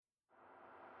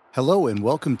Hello and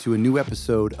welcome to a new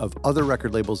episode of Other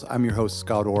Record Labels. I'm your host,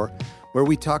 Scott Orr, where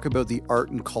we talk about the art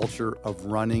and culture of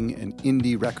running an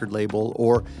indie record label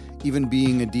or even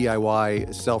being a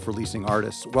DIY self-releasing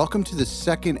artist. Welcome to the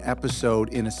second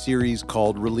episode in a series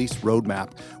called Release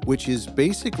Roadmap, which is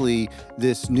basically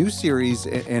this new series,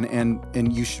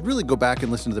 and you should really go back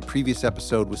and listen to the previous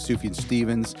episode with Sufjan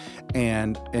Stevens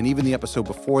and even the episode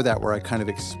before that where I kind of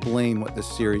explain what this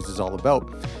series is all about.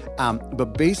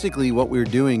 But basically what we're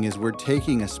doing is we're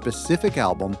taking a specific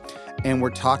album and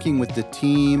we're talking with the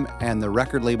team and the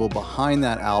record label behind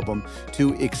that album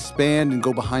to expand and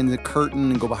go behind the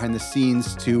curtain and go behind the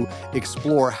scenes to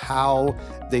explore how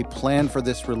they planned for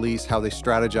this release, how they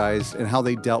strategized, and how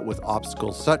they dealt with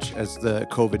obstacles such as the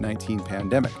COVID-19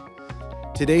 pandemic.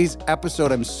 Today's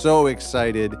episode, I'm so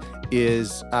excited,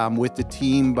 is with the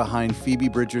team behind Phoebe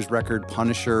Bridgers' record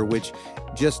Punisher, which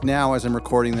just now, as I'm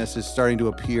recording this, is starting to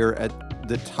appear at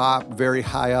the top, very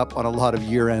high up on a lot of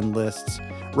year-end lists,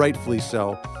 rightfully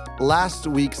so. Last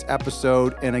week's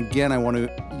episode, and again, I want to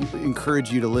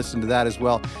encourage you to listen to that as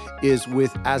well, is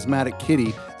with Asthmatic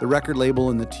Kitty, the record label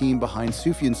and the team behind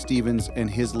Sufjan Stevens and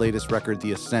his latest record,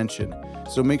 The Ascension.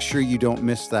 So make sure you don't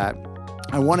miss that.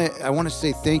 I want to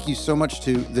say thank you so much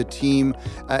to the team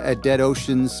at Dead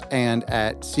Oceans and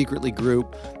at Secretly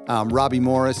Group, Robbie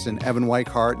Morris and Evan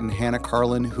Weichart and Hannah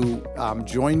Carlin, who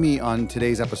joined me on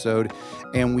today's episode,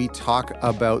 and we talk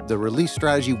about the release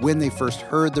strategy when they first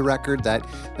heard the record, that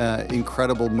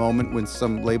incredible moment when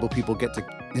some label people get to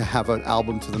have an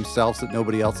album to themselves that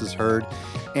nobody else has heard,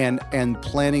 and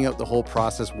planning out the whole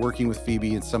process, working with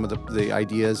Phoebe and some of the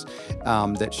ideas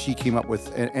that she came up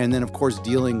with, and then of course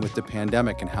dealing with the pandemic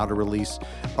and how to release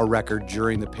a record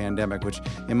during the pandemic, which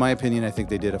in my opinion, I think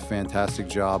they did a fantastic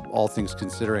job, all things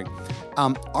considering.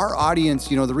 Our audience,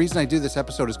 the reason I do this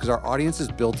episode is because our audience is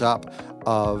built up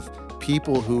of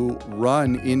people who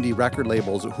run indie record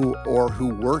labels who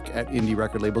work at indie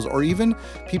record labels, or even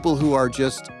people who are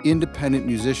just independent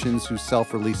musicians who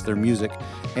self-release their music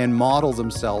and model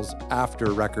themselves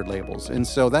after record labels. And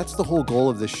so that's the whole goal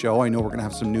of this show. I know we're going to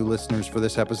have some new listeners for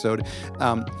this episode,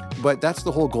 but that's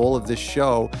the whole goal of this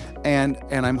show. And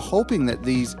I'm hoping that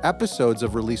these episodes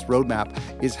of Release Roadmap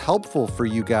is helpful for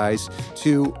you guys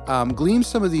to glean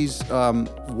some of these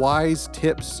wise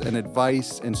tips and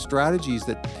advice and strategies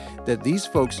that these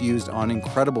folks used on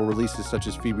incredible releases such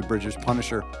as Phoebe Bridgers'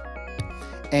 Punisher,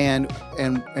 and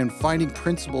finding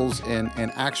principles and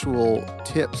actual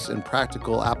tips and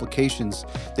practical applications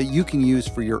that you can use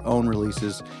for your own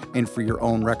releases and for your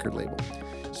own record label.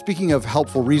 Speaking of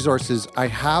helpful resources, I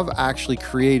have actually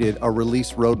created a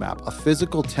release roadmap, a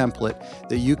physical template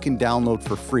that you can download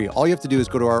for free. All you have to do is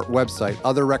go to our website,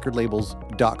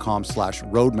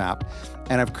 otherrecordlabels.com/roadmap.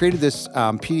 And I've created this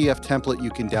PDF template you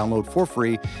can download for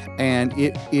free. And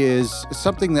it is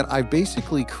something that I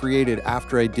basically created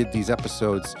after I did these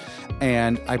episodes.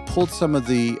 And I pulled some of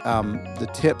the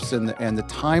tips and the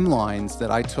timelines that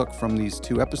I took from these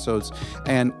two episodes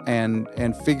and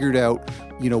figured out,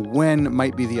 when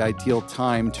might be the ideal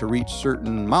time to reach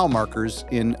certain mile markers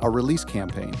in a release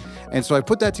campaign. And so I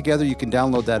put that together. You can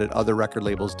download that at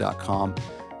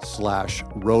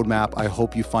otherrecordlabels.com/roadmap. I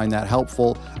hope you find that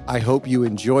helpful. I hope you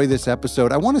enjoy this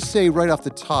episode. I want to say right off the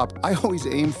top, I always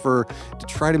aim to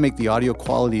try to make the audio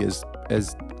quality as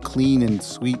clean and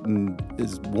sweet and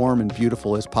as warm and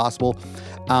beautiful as possible.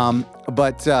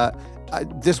 But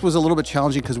this was a little bit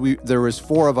challenging because there was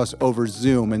 4 of us over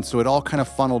Zoom, and so it all kind of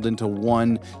funneled into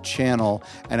one channel,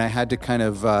 and I had to kind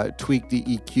of tweak the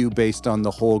EQ based on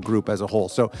the whole group as a whole.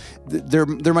 So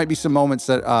there might be some moments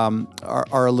that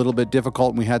are a little bit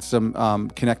difficult, and we had some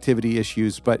connectivity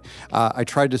issues, but I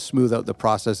tried to smooth out the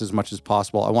process as much as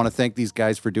possible. I want to thank these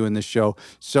guys for doing this show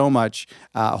so much.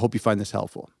 I hope you find this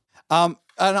helpful. And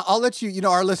I'll let you,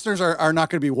 our listeners are not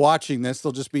going to be watching this.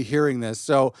 They'll just be hearing this.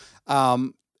 So,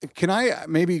 can I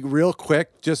maybe real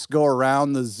quick just go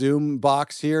around the Zoom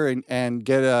box here and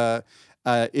get a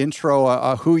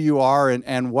intro, who you are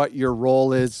and what your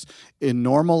role is in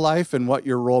normal life and what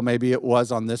your role maybe it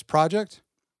was on this project?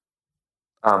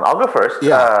 I'll go first.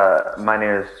 Yeah. My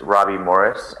name is Robbie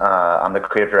Morris. I'm the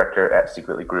creative director at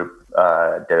Secretly Group,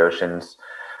 Dead Oceans.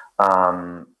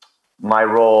 My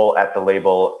role at the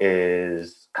label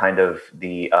is kind of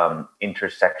the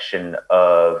intersection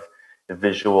of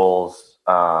visuals,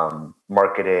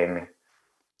 marketing,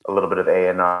 a little bit of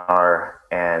A&R,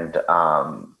 and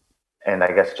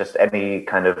I guess just any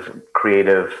kind of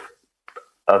creative,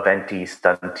 eventy,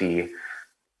 stunty,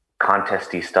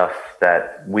 contesty stuff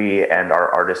that we and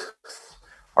our artist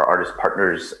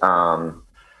partners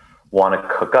want to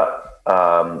cook up.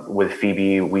 With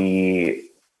Phoebe,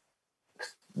 we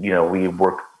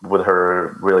work with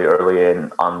her really early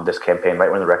in on this campaign,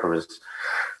 right when the record was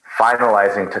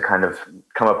finalizing, to kind of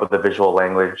come up with a visual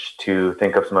language to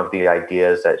think of some of the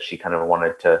ideas that she kind of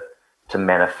wanted to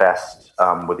manifest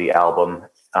with the album.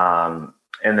 And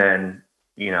then,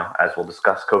 as we'll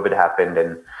discuss, COVID happened,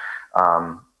 and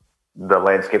the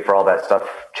landscape for all that stuff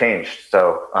changed.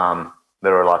 So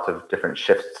there were lots of different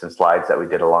shifts and slides that we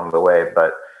did along the way,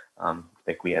 but I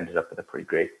think we ended up with a pretty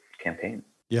great campaign.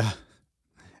 Yeah.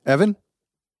 Evan?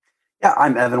 Yeah,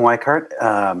 I'm Evan Weichart.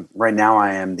 Right now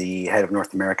I am the head of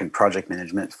North American project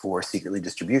management for Secretly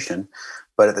Distribution.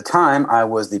 But at the time, I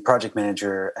was the project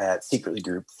manager at Secretly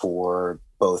Group for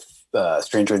both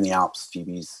Stranger in the Alps,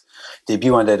 Phoebe's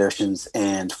debut on Dead Oceans,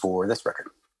 and for this record.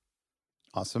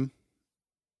 Awesome.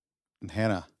 And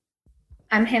Hannah?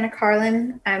 I'm Hannah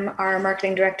Carlin. I'm our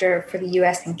marketing director for the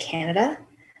US and Canada.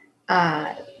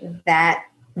 That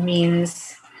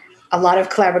means a lot of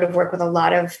collaborative work with a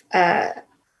lot of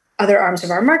other arms of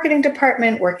our marketing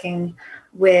department, working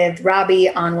with Robbie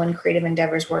on when creative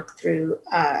endeavors work through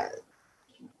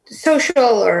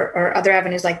social or other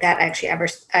avenues like that.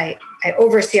 I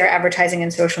oversee our advertising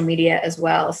and social media as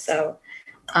well. So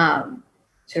sort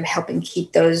of helping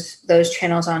keep those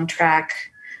channels on track,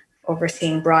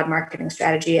 overseeing broad marketing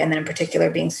strategy, and then in particular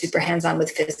being super hands-on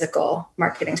with physical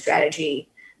marketing strategy,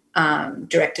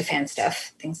 direct-to-fan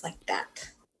stuff, things like that.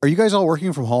 Are you guys all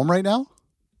working from home right now?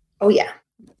 Oh, yeah.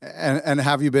 And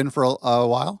have you been for a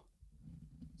while?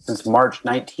 Since March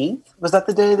 19th? Was that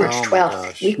the day? March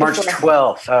 12th. March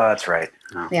 12th. Oh, that's right.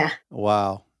 Oh. Yeah.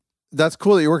 Wow. That's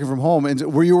cool that you're working from home. And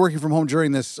were you working from home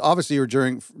during this? Obviously, you were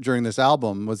during this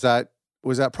album. Was that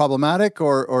problematic,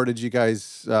 or did you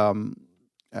guys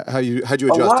how'd you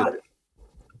adjust it?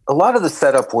 A lot of the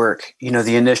setup work,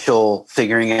 the initial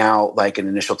figuring out like an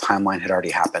initial timeline had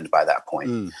already happened by that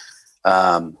point.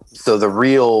 So the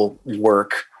real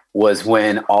work was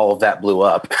when all of that blew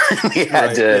up. We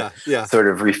had to sort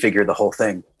of refigure the whole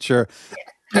thing. Sure.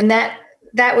 And that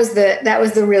was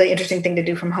the really interesting thing to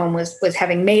do from home was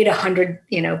having made 100,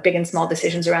 big and small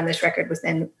decisions around this record, was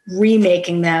then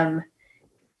remaking them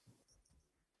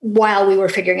while we were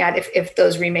figuring out if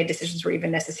those remade decisions were even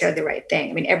necessarily the right thing.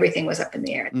 I mean, everything was up in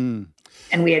the air.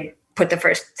 And we had put the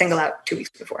first single out 2 weeks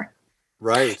before.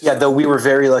 Right. Yeah, though we were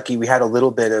very lucky. We had a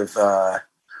little bit of,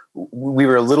 we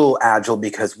were a little agile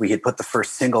because we had put the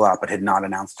first single out but had not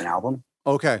announced an album.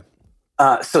 Okay.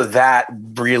 So that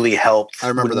really helped. I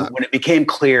remember that. When it became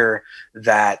clear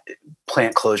that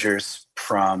plant closures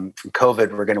from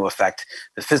COVID were going to affect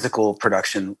the physical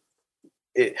production,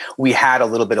 we had a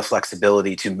little bit of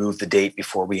flexibility to move the date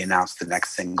before we announced the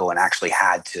next single, and actually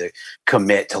had to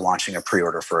commit to launching a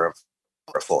pre-order for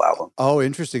a full album. Oh,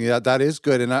 interesting. Yeah, that is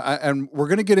good. And we're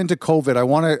going to get into COVID. I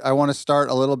want to start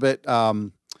a little bit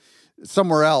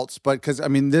somewhere else, but because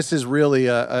this is really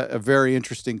a very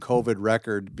interesting COVID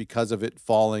record because of it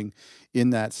falling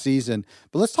in that season.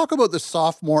 But let's talk about the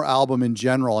sophomore album in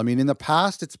general. In the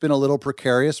past, it's been a little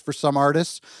precarious for some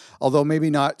artists, although maybe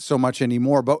not so much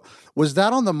anymore. But was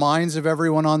that on the minds of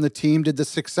everyone on the team? Did the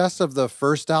success of the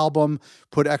first album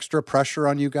put extra pressure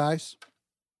on you guys?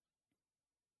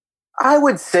 I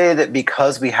would say that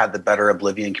because we had the Better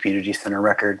Oblivion Community Center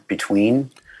record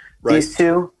between these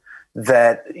two,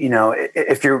 that,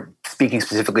 if you're speaking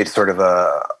specifically to sort of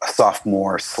a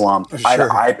sophomore slump,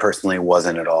 sure. I personally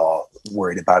wasn't at all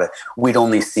worried about it. We'd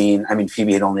only seen,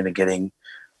 Phoebe had only been getting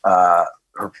her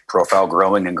profile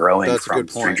growing and growing. That's from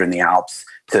Stranger in the Alps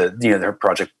to, their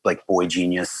project like Boy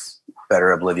Genius,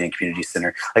 Better Oblivion Community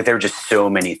Center. Like there were just so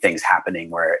many things happening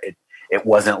where it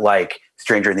wasn't like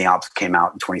Stranger in the Alps came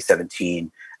out in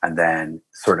 2017 and then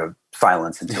sort of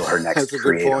silence until her next that's a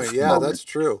creative good point. Yeah, moment. That's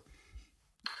true.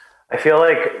 I feel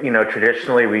like,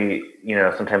 traditionally we,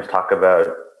 sometimes talk about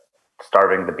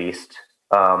starving the beast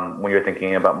when you're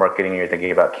thinking about marketing, you're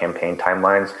thinking about campaign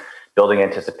timelines, building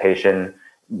anticipation,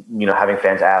 having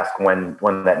fans ask when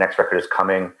that next record is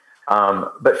coming.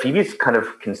 But Phoebe's kind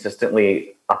of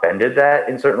consistently upended that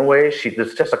in certain ways.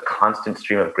 There's just a constant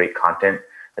stream of great content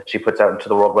that she puts out into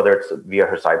the world, whether it's via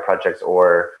her side projects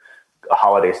or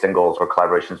holiday singles or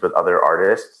collaborations with other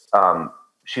artists.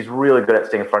 She's really good at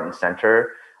staying front and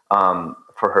center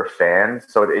for her fans.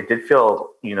 So it did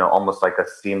feel, almost like a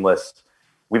seamless.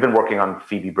 We've been working on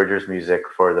Phoebe Bridgers' music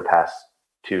for the past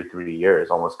 2-3 years,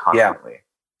 almost constantly. Yeah.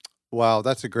 Wow,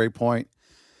 that's a great point.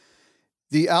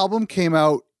 The album came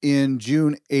out in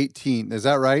June 18th. Is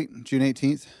that right? June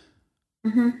 18th?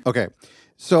 Mm-hmm. Okay.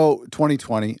 So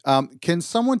 2020. Can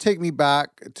someone take me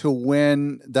back to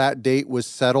when that date was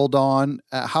settled on?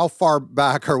 How far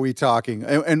back are we talking?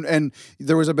 And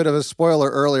there was a bit of a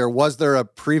spoiler earlier. Was there a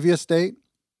previous date?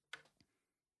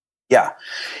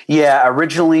 Yeah.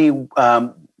 Originally, we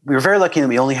were very lucky that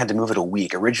we only had to move it a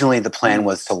week. Originally, the plan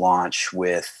was to launch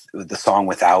with the song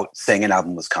Without, saying an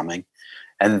album was coming.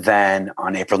 And then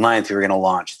on April 9th, we were going to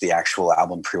launch the actual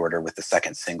album pre-order with the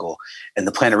second single. And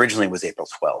the plan originally was April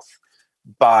 12th.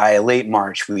 By late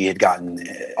March, we had gotten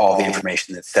all the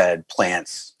information that said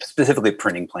plants, specifically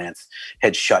printing plants,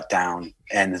 had shut down,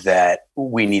 and that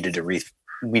we needed to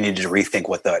rethink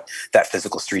what that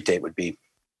physical street date would be.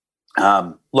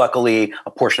 Luckily, a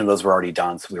portion of those were already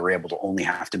done, so we were able to only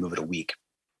have to move it a week.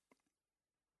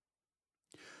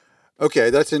 Okay,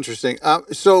 that's interesting.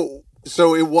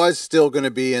 So it was still going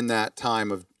to be in that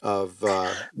time of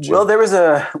June.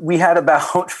 Well, we had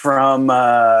about from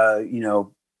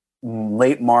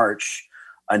late March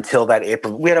until that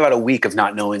April. We had about a week of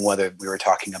not knowing whether we were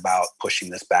talking about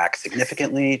pushing this back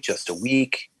significantly. Just a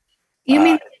week. You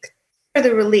mean for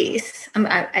the release?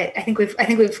 I think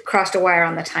we've crossed a wire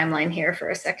on the timeline here for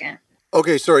a second.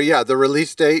 Okay, sorry. Yeah, the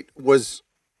release date was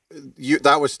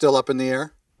that was still up in the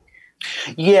air.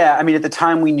 Yeah, I mean, at the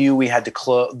time we knew we had to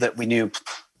close. That we knew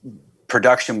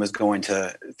production was going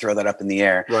to throw that up in the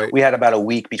air. Right. We had about a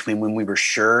week between when we were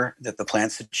sure that the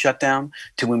plants had shut down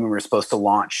to when we were supposed to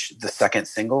launch the second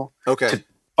single. Okay. To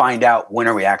find out when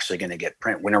are we actually going to get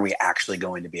print? When are we actually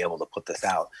going to be able to put this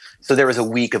out? So there was a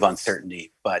week of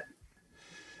uncertainty, but.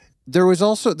 There was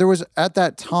at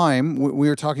that time, we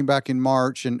were talking back in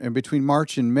March and between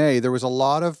March and May, there was a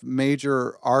lot of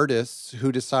major artists who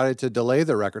decided to delay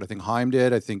the record. I think Haim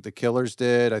did. I think the Killers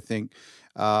did. I think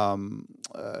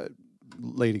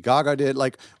Lady Gaga did.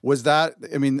 Like,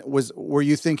 were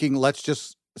you thinking, let's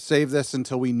just save this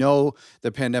until we know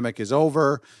the pandemic is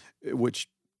over, which,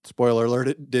 spoiler alert,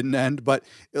 it didn't end, but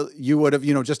you would have,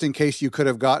 just in case you could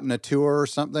have gotten a tour or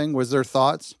something. Was there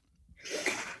thoughts?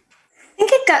 I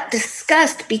think it got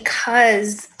discussed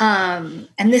because, and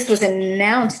this was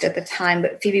announced at the time,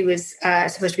 but Phoebe was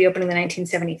supposed to be opening the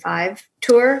 1975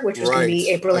 tour, which was going to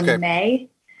be April and May.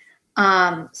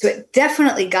 So it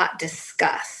definitely got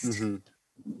discussed,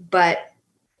 but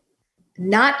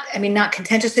not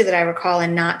contentiously that I recall,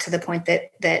 and not to the point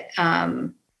that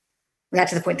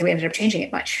we ended up changing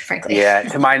it much, frankly. Yeah,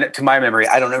 to my memory,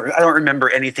 I don't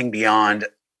remember anything beyond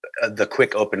the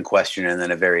quick open question and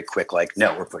then a very quick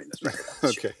no, we're putting this record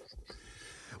out. Okay.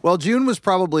 Well, June was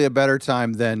probably a better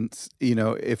time than,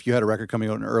 if you had a record coming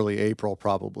out in early April,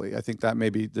 probably. I think that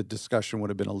maybe the discussion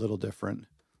would have been a little different.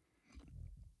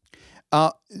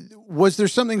 Was there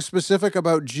something specific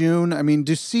about June? I mean,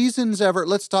 do seasons ever,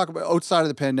 let's talk about outside of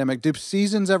the pandemic, do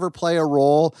seasons ever play a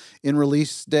role in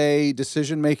release day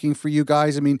decision-making for you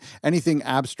guys? I mean, anything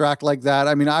abstract like that?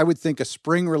 I mean, I would think a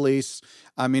spring release,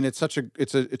 I mean, it's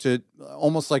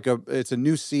almost like it's a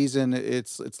new season.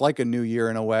 It's like a new year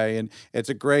in a way. And it's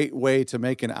a great way to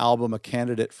make an album a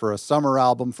candidate for a summer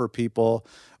album for people.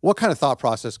 What kind of thought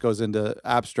process goes into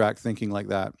abstract thinking like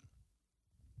that?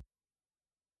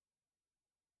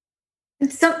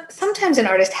 Sometimes an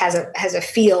artist has a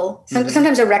feel.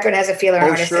 Sometimes a record has a feel, or an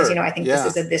artist says, I think this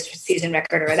is a this season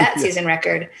record or a that season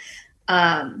record.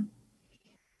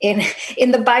 In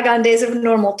the bygone days of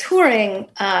normal touring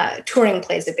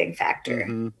plays a big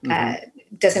factor.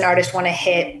 Does an artist want to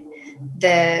hit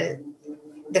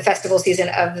the festival season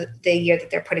of the year that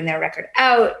they're putting their record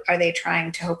out? Are they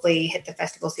trying to hopefully hit the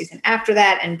festival season after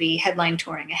that and be headline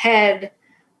touring ahead?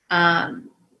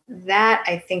 That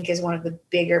I think is one of the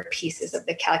bigger pieces of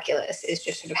the calculus, is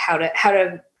just sort of how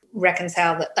to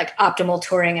reconcile the optimal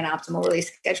touring and optimal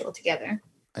release schedule together.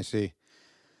 I see.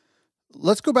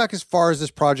 Let's go back as far as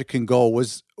this project can go.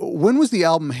 When was the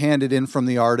album handed in from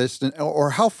the artist, or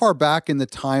how far back in the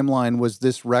timeline was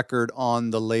this record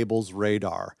on the label's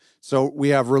radar? So we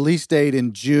have release date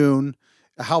in June.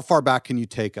 How far back can you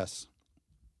take us?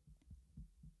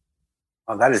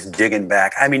 Oh, that is digging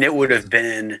back. I mean, it would have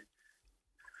been,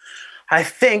 I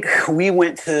think we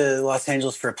went to Los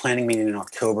Angeles for a planning meeting in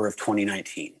October of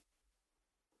 2019.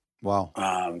 Wow.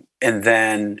 And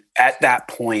then at that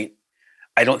point,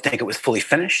 I don't think it was fully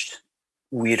finished.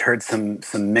 We had heard some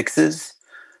mixes,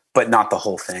 but not the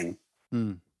whole thing.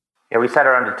 Yeah, we sat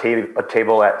around a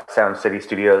table at Sound City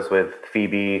Studios with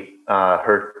Phoebe,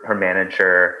 her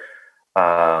manager,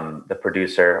 the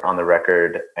producer on the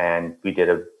record, and we did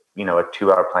a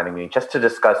 2-hour planning meeting just to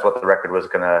discuss what the record was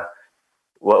gonna,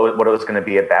 what it was gonna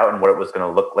be about, and what it was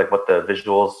gonna look like, what the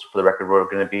visuals for the record were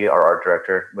gonna be. Our art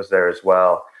director was there as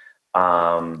well.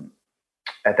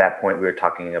 At that point, we were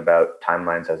talking about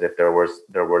timelines as if there was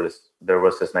this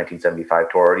 1975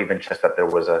 tour, or even just that there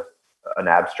was an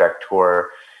abstract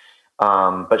tour.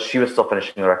 But she was still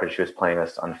finishing the record. She was playing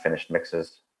us unfinished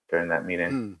mixes during that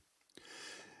meeting.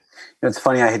 It's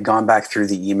funny. I had gone back through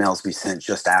the emails we sent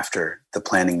just after the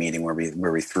planning meeting where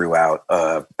we threw out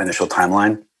initial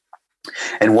timeline,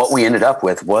 and what we ended up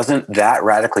with wasn't that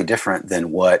radically different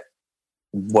than what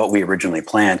we originally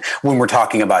planned when we're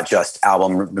talking about just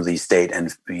album release date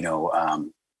and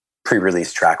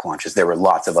pre-release track launches. There were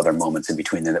lots of other moments in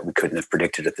between that we couldn't have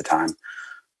predicted at the time.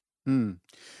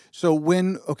 So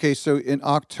so in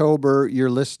October, you're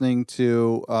listening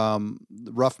to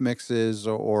rough mixes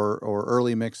or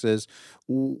early mixes.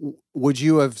 Would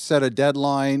you have set a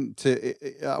deadline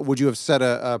would you have set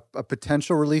a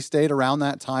potential release date around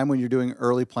that time when you're doing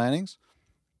early plannings?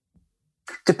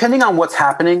 Depending on what's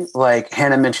happening, like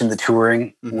Hannah mentioned the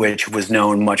touring, which was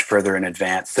known much further in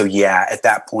advance. So yeah, at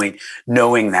that point,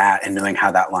 knowing that and knowing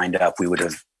how that lined up, we would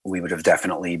have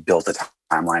definitely built a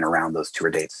timeline around those tour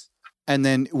dates. And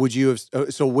then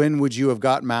when would you have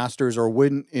got masters, or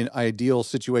when in ideal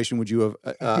situation would you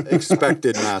have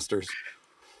expected masters?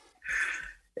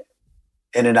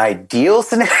 In an ideal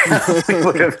scenario, we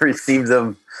would have received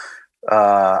them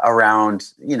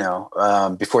around,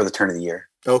 before the turn of the year.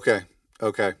 Okay.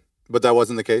 But that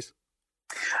wasn't the case?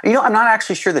 I'm not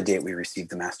actually sure the date we received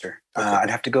the master. Okay.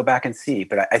 I'd have to go back and see,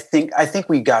 but I think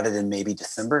we got it in maybe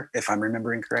December, if I'm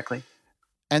remembering correctly.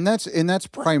 And that's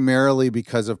primarily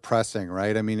because of pressing,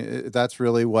 right? I mean, that's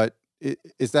really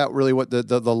is that really what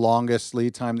the longest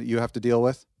lead time that you have to deal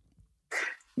with?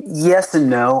 Yes and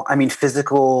no. I mean,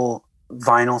 physical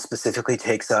vinyl specifically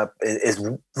is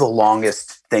the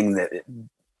longest thing that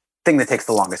takes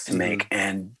the longest to make,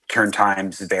 and turn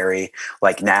times vary.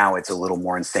 Like now it's a little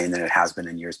more insane than it has been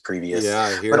in years previous. Yeah,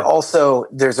 I hear. But also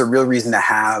there's a real reason to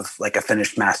have like a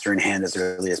finished master in hand as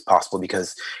early as possible,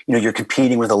 because you're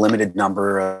competing with a limited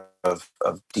number of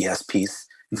DSPs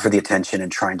for the attention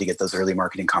and trying to get those early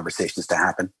marketing conversations to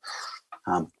happen.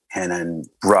 Hannah and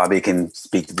Robbie can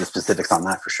speak to the specifics on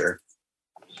that for sure.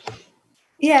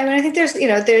 Yeah, I mean, I think there's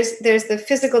the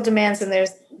physical demands, and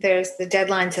there's the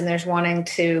deadlines, and there's wanting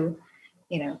to,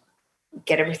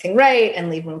 get everything right and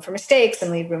leave room for mistakes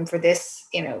and leave room for this,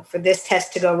 for this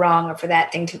test to go wrong or for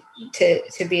that thing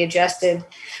to be adjusted.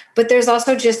 But there's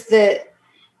also just the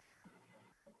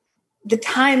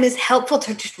time is helpful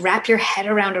to just wrap your head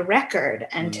around a record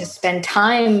and to spend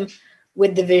time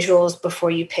with the visuals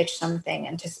before you pitch something,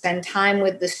 and to spend time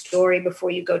with the story before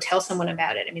you go tell someone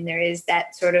about it. I mean, there is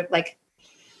that sort of like,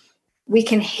 we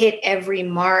can hit every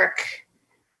mark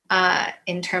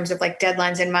in terms of like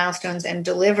deadlines and milestones and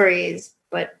deliveries,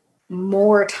 but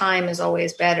more time is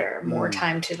always better. More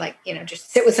time to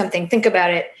just sit with something, think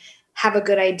about it, have a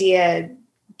good idea,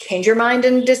 change your mind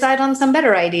and decide on some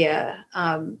better idea.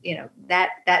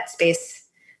 That space,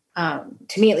 to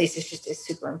me at least, is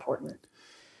super important.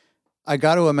 I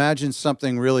got to imagine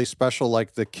something really special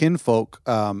like the Kinfolk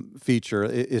feature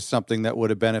is something that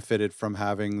would have benefited from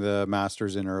having the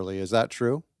masters in early. Is that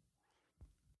true?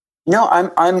 No,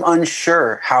 I'm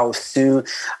unsure how soon.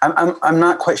 I'm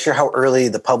not quite sure how early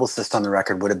the publicist on the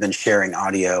record would have been sharing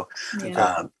audio.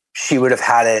 Yeah. She would have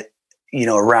had it,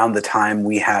 around the time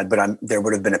we had, but there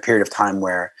would have been a period of time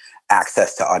where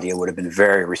access to audio would have been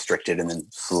very restricted, and then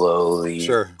slowly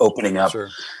opening up. Sure.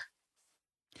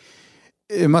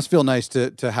 It must feel nice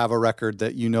to have a record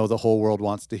that the whole world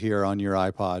wants to hear on your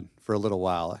iPod for a little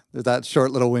while. There's that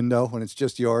short little window when it's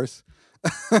just yours.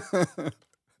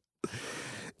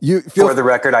 For the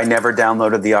record, I never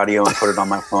downloaded the audio and put it on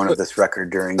my phone of this record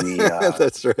during the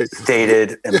that's right.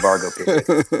 stated embargo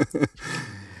period.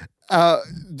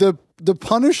 The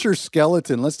Punisher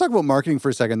skeleton. Let's talk about marketing for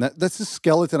a second. That's a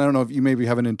skeleton. I don't know if you maybe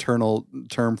have an internal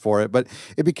term for it, but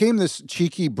it became this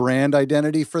cheeky brand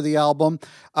identity for the album.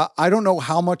 I don't know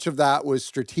how much of that was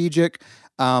strategic,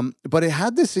 but it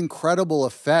had this incredible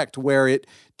effect where it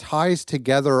ties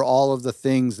together all of the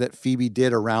things that Phoebe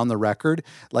did around the record,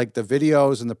 like the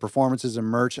videos and the performances and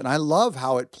merch. And I love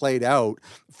how it played out.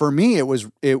 For me, it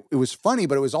was funny,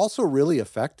 but it was also really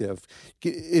effective.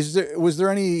 Was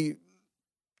there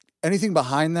anything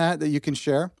behind that you can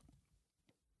share?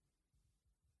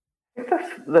 I think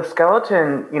the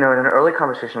skeleton, in an early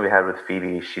conversation we had with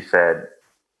Phoebe, she said,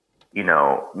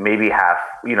 maybe half,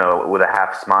 with a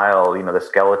half smile, the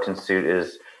skeleton suit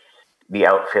is the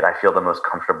outfit I feel the most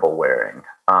comfortable wearing.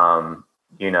 And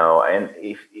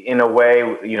if, in a way,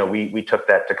 we took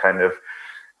that to kind of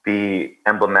be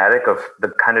emblematic of the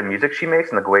kind of music she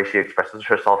makes and the way she expresses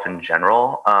herself in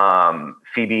general.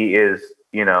 Phoebe is,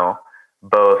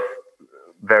 both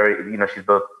very, she's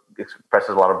both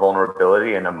expresses a lot of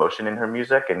vulnerability and emotion in her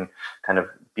music, and kind of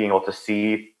being able to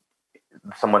see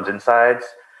someone's insides,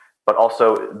 but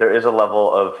also there's a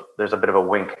bit of a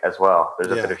wink as well.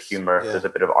 There's a bit of humor. Yeah. There's a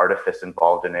bit of artifice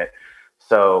involved in it.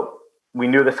 So we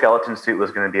knew the skeleton suit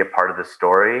was going to be a part of the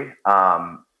story.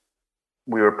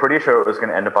 We were pretty sure it was going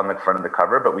to end up on the front of the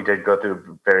cover, but we did go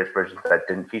through various versions that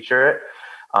didn't feature it.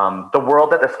 The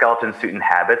world that the skeleton suit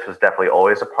inhabits was definitely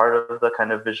always a part of the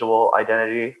kind of visual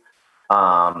identity.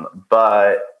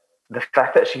 But the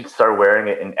fact that she started wearing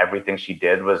it in everything she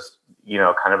did was,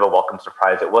 kind of a welcome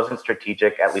surprise. It wasn't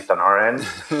strategic, at least on our end,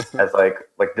 as like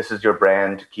this is your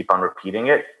brand, keep on repeating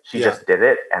it. She just did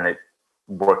it, and it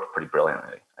worked pretty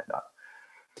brilliantly, I thought.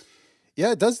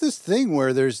 Yeah, it does this thing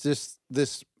where there's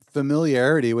this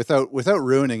familiarity without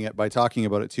ruining it by talking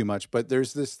about it too much. But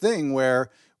there's this thing where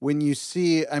when you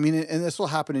see, and this will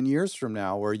happen in years from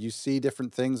now, where you see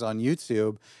different things on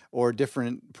YouTube or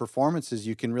different performances,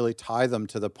 you can really tie them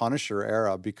to the Punisher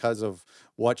era because of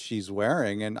what she's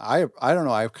wearing. And I don't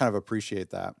know, I kind of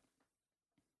appreciate that.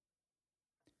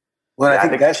 Well, I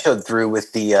think that showed through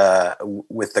with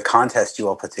the contest you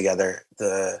all put together,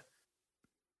 the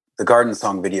Garden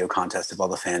Song video contest of all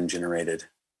the fan generated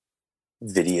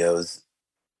videos.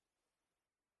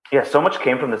 Yeah, so much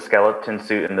came from the skeleton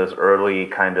suit and those early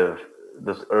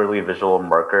visual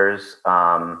markers.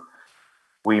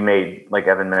 We made, like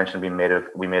Evan mentioned, we made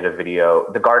a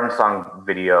video. The Garden Song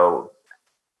video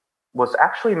was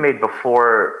actually made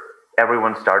before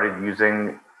everyone started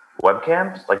using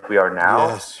webcams like we are now.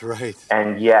 Yes, right.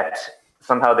 And yet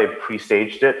somehow they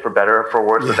presaged it for better or for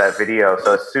worse with that video.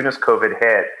 So as soon as COVID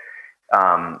hit,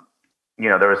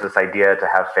 there was this idea to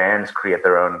have fans create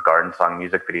their own Garden Song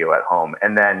music video at home.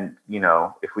 And then,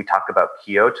 if we talk about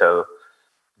Kyoto,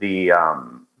 the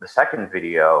second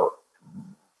video,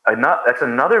 that's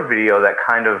another video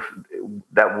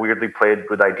that weirdly played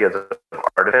with ideas of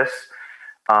artifice,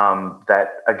 that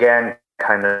again,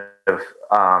 kind of,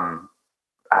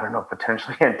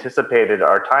 potentially anticipated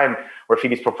our time, where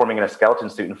Phoebe's performing in a skeleton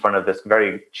suit in front of this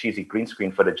very cheesy green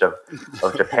screen footage of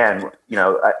Japan.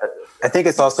 I think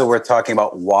it's also worth talking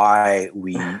about why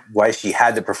she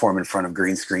had to perform in front of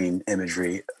green screen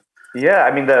imagery.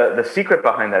 Yeah, the secret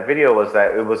behind that video was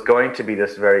that it was going to be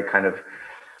this very kind of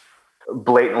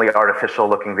blatantly artificial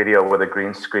looking video with a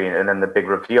green screen, and then the big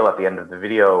reveal at the end of the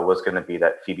video was going to be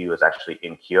that Phoebe was actually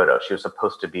in Kyoto. She was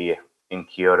supposed to be in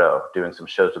Kyoto doing some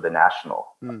shows with the National,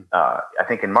 I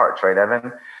think in March, right,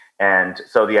 Evan? And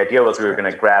so the idea was we were going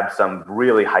to grab some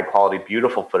really high quality,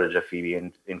 beautiful footage of Phoebe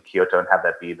in Kyoto and have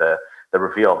that be the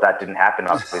reveal. That didn't happen,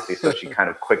 obviously. So she kind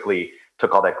of quickly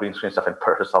took all that green screen stuff and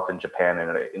put herself in Japan in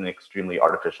an extremely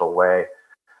artificial way.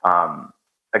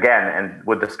 Again, and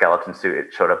with the skeleton suit,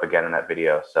 it showed up again in that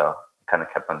video. So it kind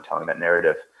of kept on telling that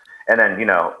narrative. And then,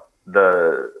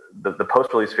 the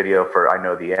post-release video for I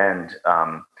Know the End,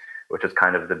 which is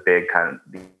kind of the big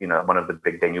one of the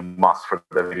big denouements for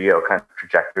the video kind of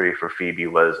trajectory for Phoebe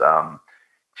was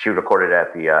she recorded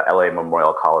at the LA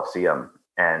Memorial Coliseum,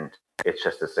 and it's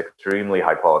just this extremely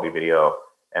high quality video.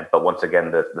 But once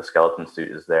again, the skeleton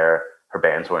suit is there. Her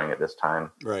band's wearing it this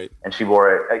time, right? And she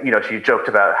wore it. She joked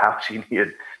about how she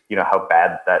needed, how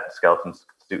bad that skeleton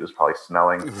suit was probably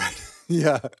smelling. Right.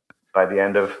 Yeah. By the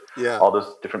end of all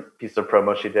those different pieces of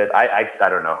promo she did. I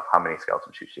don't know how many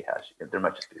skeleton shoots she has. There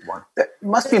might just be one. There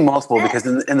must be multiple, because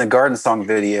in the Garden Song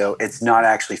video, it's not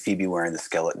actually Phoebe wearing the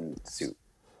skeleton suit.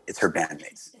 It's her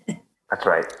bandmates. That's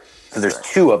right. So there's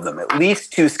two of them, at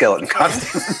least two skeleton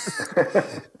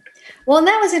costumes. Well, and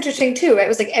that was interesting too, right? It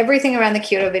was like everything around the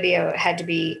Kyoto video had to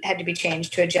be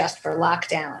changed to adjust for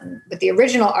lockdown. With the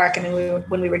original arc,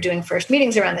 when we were doing first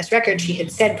meetings around this record, she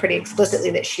had said pretty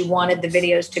explicitly that she wanted the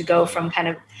videos to go from kind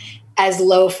of as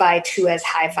lo-fi to as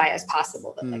hi-fi as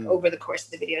possible. That like over the course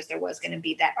of the videos, there was going to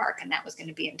be that arc, and that was going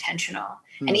to be intentional.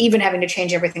 And even having to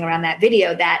change everything around that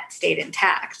video, that stayed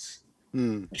intact,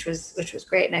 which was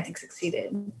great, and I think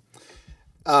succeeded.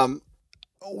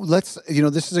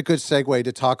 This is a good segue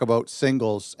to talk about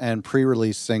singles and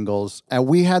pre-release singles. And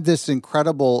we had this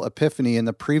incredible epiphany in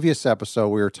the previous episode.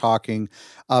 We were talking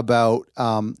about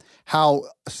how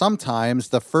sometimes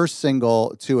the first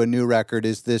single to a new record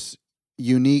is this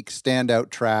unique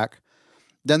standout track.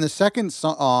 Then the second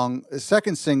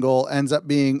single ends up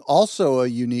being also a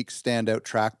unique standout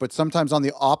track, but sometimes on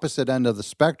the opposite end of the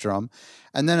spectrum.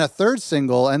 And then a third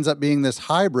single ends up being this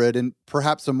hybrid and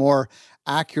perhaps a more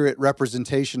accurate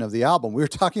representation of the album. We were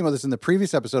talking about this in the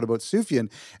previous episode about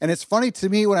Sufjan, and it's funny to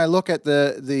me when I look at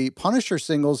the Punisher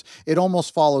singles, it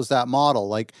almost follows that model.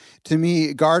 Like, to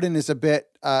me, Garden is a bit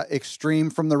extreme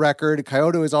from the record.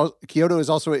 Kyoto is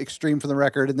also extreme from the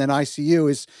record, and then ICU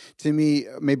is, to me,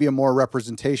 maybe a more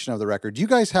representation of the record. Do you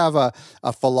guys have a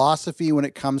philosophy when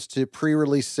it comes to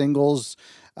pre-release singles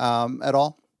at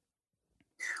all?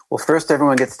 Well, first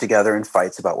everyone gets together and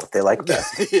fights about what they like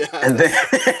best, and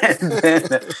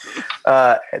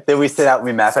then we sit out and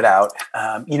we map it out.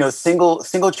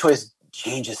 Single choice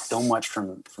changes so much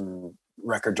from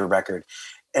record to record.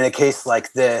 In a case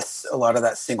like this, a lot of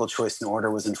that single choice in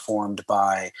order was informed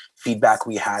by feedback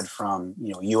we had from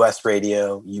US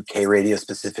radio, UK radio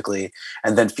specifically,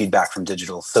 and then feedback from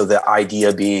digital. So the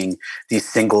idea being these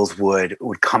singles would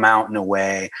come out in a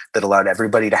way that allowed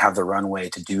everybody to have the runway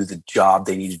to do the job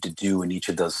they needed to do in each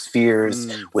of those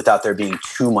spheres without there being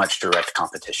too much direct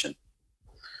competition.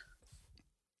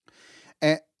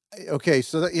 Okay,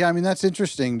 so that's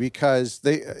interesting because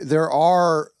there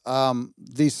are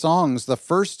these songs, the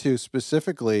first two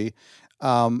specifically,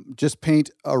 just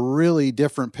paint a really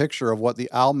different picture of what the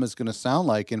album is going to sound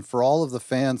like, and for all of the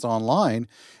fans online,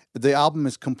 the album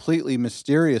is completely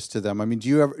mysterious to them. I mean, do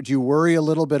you worry a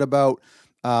little bit about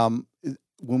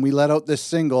when we let out this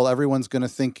single, everyone's going to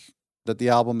think that the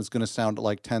album is going to sound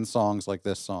like 10 songs like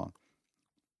this song?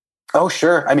 Oh,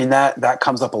 sure. I mean, that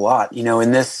comes up a lot,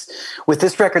 with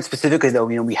this record specifically, though,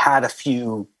 we had a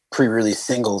few pre-release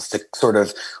singles to sort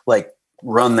of like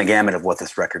run the gamut of what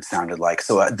this record sounded like.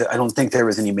 So I don't think there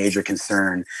was any major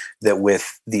concern that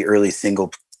with the early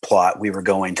single plot, we were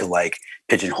going to like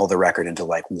pigeonhole the record into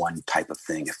like one type of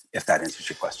thing, if that answers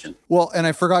your question. Well, and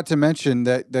I forgot to mention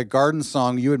that the Garden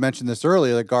Song, you had mentioned this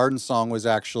earlier, the Garden Song was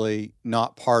actually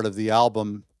not part of the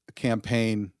album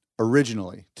campaign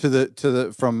originally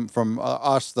from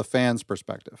us, the fans'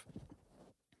 perspective.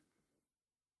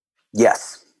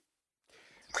 Yes.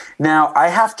 Now I'd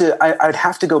have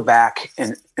to go back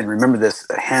and remember this.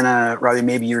 Hannah, Robbie,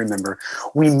 maybe you remember,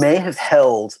 we may have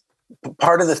held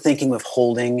part of the thinking of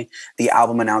holding the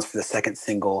album announced for the second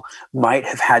single might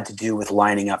have had to do with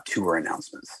lining up tour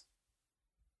announcements.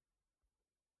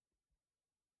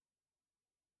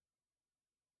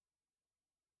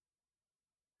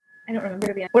 I don't remember,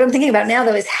 to be honest. What I'm thinking about now,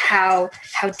 though, is how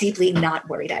deeply not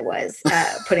worried I was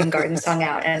putting Garden Song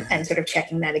out and sort of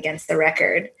checking that against the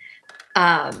record.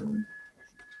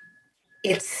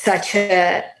 It's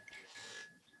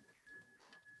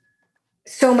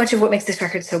so much of what makes this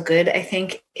record so good, I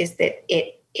think, is that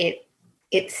it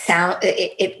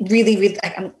really, really,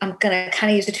 like, I'm gonna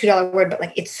kind of use a $2 word, but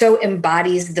like it so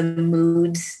embodies the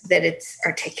moods that it's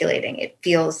articulating. It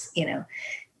feels,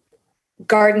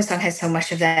 Garden Song has so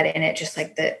much of that in it, just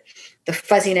like the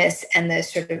fuzziness and the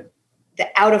sort of the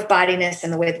out of bodiness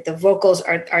and the way that the vocals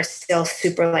are still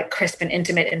super like crisp and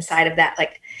intimate inside of that.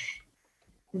 Like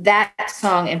that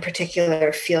song in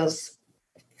particular feels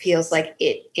like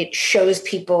it shows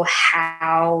people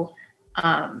how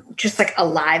just like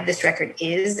alive this record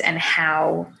is, and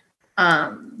how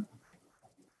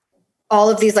all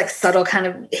of these like subtle kind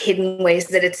of hidden ways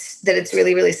that it's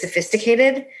really, really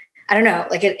sophisticated. I don't know,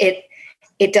 like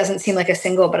it doesn't seem like a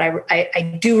single, but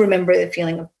I do remember the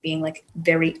feeling of being like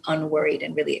very unworried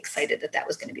and really excited that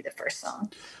was going to be the first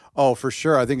song. Oh, for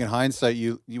sure. I think in hindsight,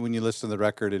 you when you listen to the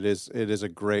record, it is a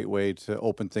great way to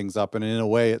open things up, and in a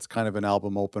way, it's kind of an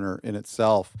album opener in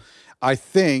itself. I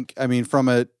think, I mean, from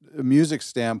a music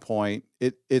standpoint,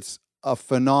 it's a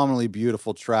phenomenally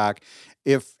beautiful track.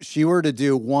 If she were to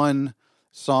do one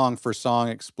song for Song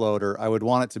Exploder, I would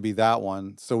want it to be that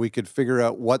one, so we could figure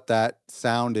out what that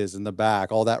sound is in the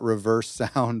back. All that reverse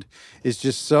sound is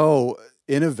just so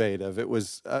innovative. It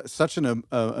was such an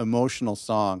emotional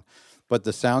song, but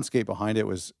the soundscape behind it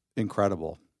was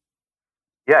incredible.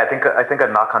 Yeah, I think a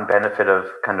knock-on benefit of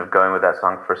kind of going with that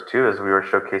song first too is we were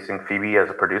showcasing Phoebe as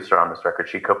a producer on this record.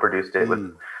 She co-produced it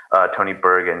with Tony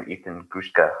Berg and Ethan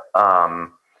Grushka,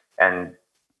 and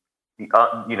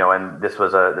and this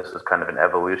was kind of an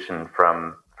evolution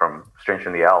from Stranger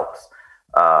in the Alps,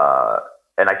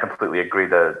 and I completely agree.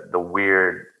 The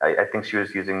weird, I think she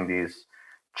was using these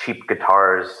cheap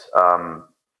guitars,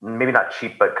 maybe not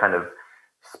cheap, but kind of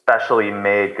specially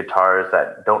made guitars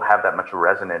that don't have that much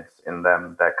resonance in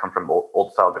them, that come from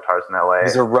old style guitars in LA.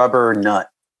 It's a rubber nut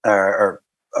or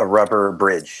a rubber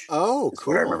bridge. Oh,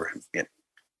 cool! What I remember. Yeah.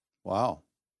 Wow.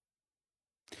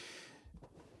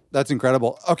 That's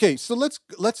incredible. Okay, so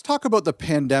let's talk about the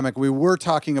pandemic. We were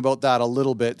talking about that a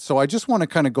little bit. So I just want to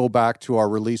kind of go back to our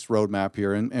release roadmap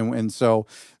here. And so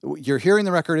you're hearing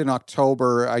the record in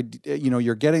October.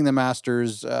 You're getting the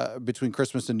masters between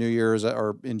Christmas and New Year's,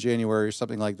 or in January or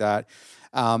something like that.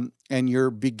 And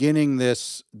you're beginning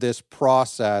this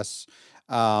process,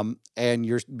 and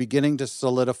you're beginning to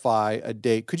solidify a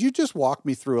date. Could you just walk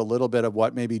me through a little bit of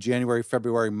what maybe January,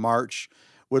 February, March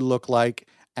would look like?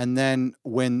 And then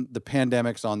when the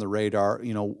pandemic's on the radar,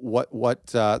 what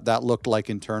that looked like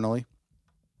internally?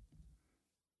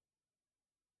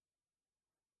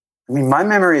 I mean, my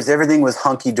memory is everything was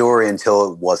hunky-dory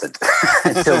until it wasn't.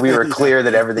 Until we were clear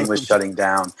that everything was shutting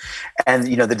down. And,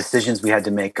 you know, the decisions we had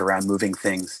to make around moving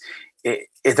things,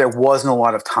 there wasn't a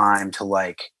lot of time to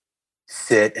like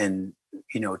sit and,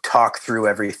 you know, talk through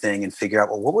everything and figure out,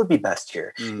 well, what would be best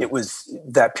here?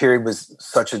 That period was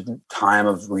such a time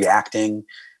of reacting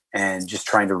and just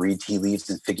trying to read tea leaves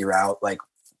and figure out like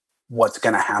what's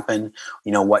going to happen,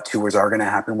 you know, what tours are going to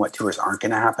happen, what tours aren't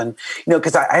going to happen. You know,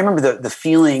 because I remember the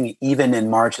feeling even in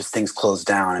March as things closed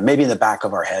down, and maybe in the back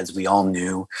of our heads, we all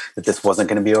knew that this wasn't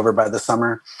going to be over by the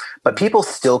summer, but people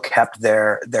still kept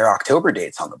their October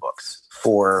dates on the books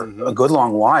for a good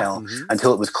long while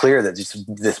until it was clear that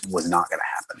this was not going to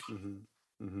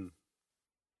happen.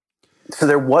 So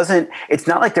there wasn't, it's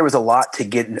not like there was a lot to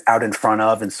get out in front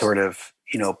of and sort of,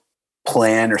 you know,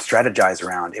 plan or strategize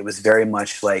around. It was very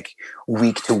much like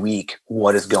week to week,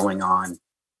 what is going on?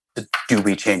 Do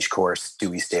we change course? Do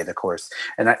we stay the course?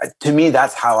 And to me,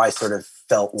 that's how I sort of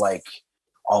felt like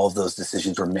all of those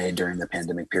decisions were made during the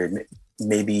pandemic period.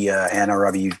 Maybe Anna or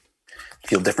Robbie, you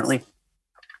feel differently?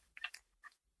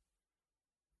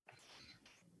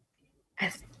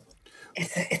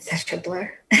 It's such a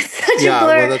blur. It's such a blur. Yeah,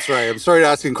 well, that's right. I'm sorry to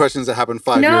asking questions that happened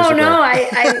 5 years ago. No,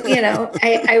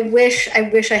 I wish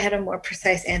I had a more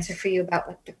precise answer for you about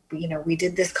what, you know, we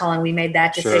did this call and we made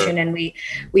that decision and we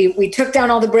took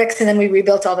down all the bricks and then we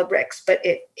rebuilt all the bricks, but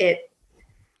it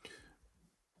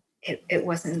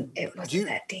wasn't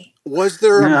that deep. Was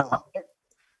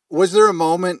there a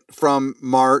moment from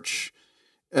March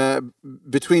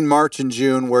between March and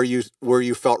June where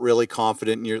you felt really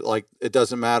confident and you're like, it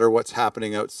doesn't matter what's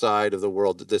happening outside of the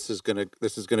world, that this is gonna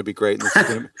be great and this is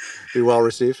gonna be well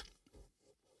received?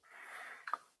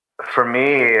 For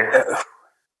me,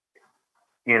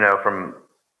 you know, from,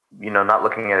 you know, not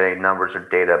looking at any numbers or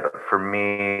data, but for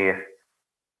me,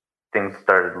 things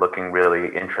started looking really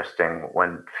interesting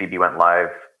when Phoebe went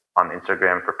live on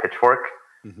Instagram for Pitchfork,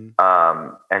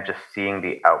 and just seeing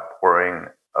the outpouring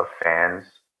of fans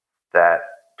that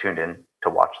tuned in to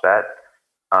watch that.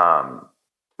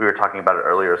 We were talking about it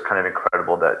earlier. It's kind of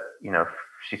incredible that, you know,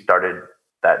 she started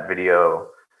that video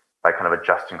by kind of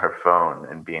adjusting her phone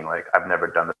and being like, I've never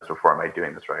done this before. Am I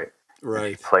doing this right?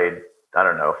 Right. She played, I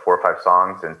don't know, 4 or 5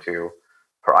 songs into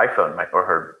her iPhone or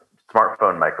her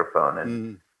smartphone microphone.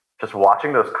 And just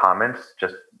watching those comments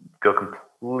just go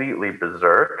completely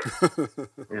berserk.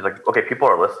 He's like, okay, people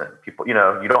are listening. People, you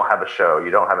know, you don't have a show, you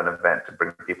don't have an event to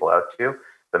bring people out to,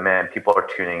 but man, people are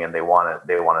tuning and they want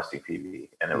to see Phoebe.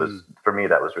 And it was, for me,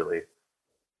 that was really,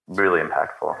 really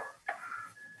impactful.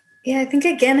 Yeah, I think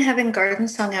again, having Garden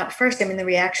Song out first, I mean, the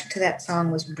reaction to that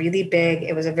song was really big.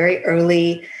 It was a very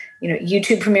early, you know,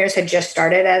 YouTube premieres had just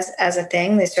started as a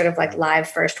thing. They sort of like live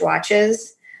first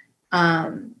watches.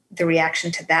 The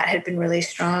reaction to that had been really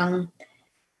strong.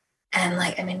 And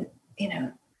like, I mean, you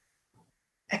know,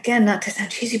 again, not to sound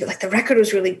cheesy, but like the record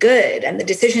was really good. And the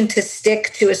decision to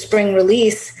stick to a spring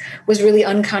release was really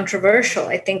uncontroversial.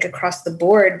 I think across the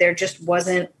board, there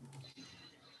wasn't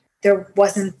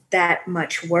that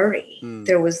much worry.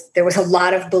 There was a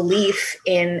lot of belief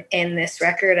in this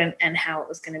record and how it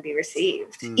was going to be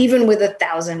received, even with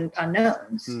 1,000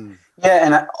 unknowns.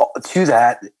 Yeah. And to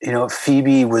that, you know,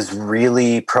 Phoebe was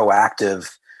really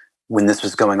proactive when this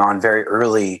was going on very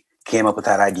early, came up with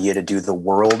that idea to do the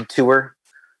world tour,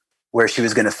 where she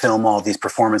was going to film all these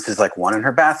performances, like one in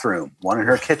her bathroom, one in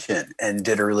her kitchen, and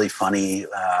did a really funny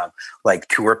like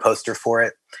tour poster for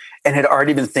it. And had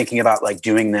already been thinking about like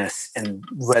doing this and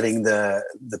letting the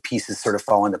pieces sort of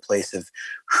fall into place of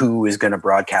who is going to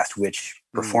broadcast which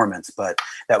performance. But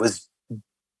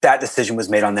that decision was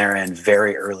made on their end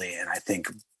very early, and I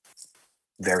think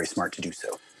very smart to do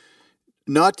so.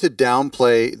 Not to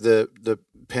downplay the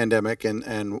pandemic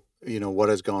and you know what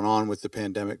has gone on with the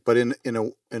pandemic, but in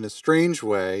a strange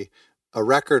way, a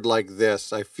record like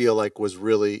this, I feel like, was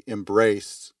really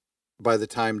embraced by the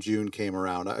time June came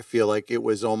around. I feel like it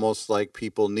was almost like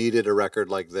people needed a record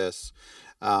like this,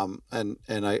 and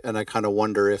I kind of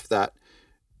wonder if that,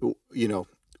 you know,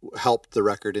 helped the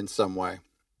record in some way.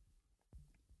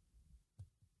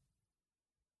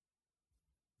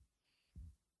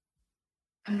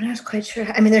 I'm not quite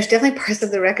sure. I mean, there's definitely parts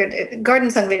of the record. Garden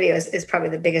Song video is probably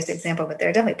the biggest example, but there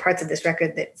are definitely parts of this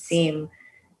record that seem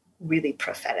really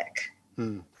prophetic.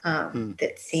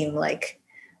 That seem like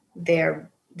they're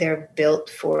built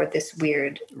for this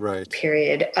weird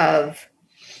period of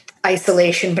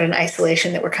isolation, but an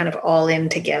isolation that we're kind of all in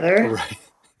together. Right.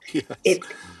 Yes.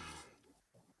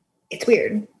 It's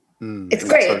weird. It's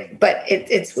great, but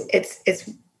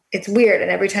it's weird. And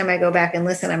every time I go back and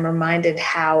listen, I'm reminded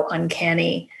how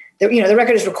uncanny the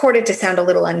record is recorded to sound a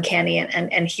little uncanny,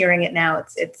 and hearing it now,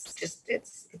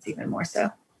 it's even more so.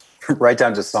 Right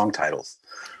down to song titles.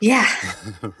 Yeah.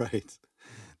 Right.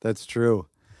 That's true.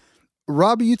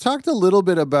 Robbie, you talked a little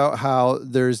bit about how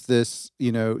there's this,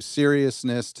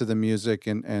 seriousnness to the music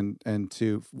and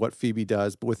to what Phoebe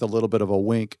does, but with a little bit of a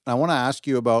wink. I want to ask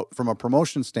you about, from a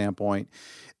promotion standpoint,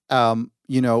 I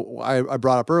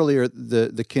brought up earlier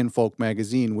the Kinfolk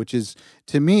magazine, which is,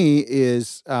 to me,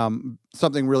 is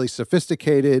something really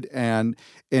sophisticated, and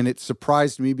it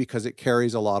surprised me because it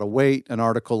carries a lot of weight, an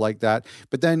article like that.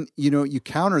 But then, you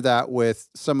counter that with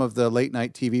some of the late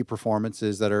night TV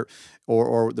performances that are,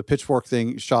 or the Pitchfork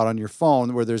thing shot on your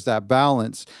phone, where there's that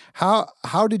balance.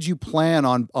 How did you plan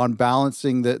on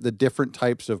balancing the different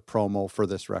types of promo for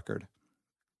this record?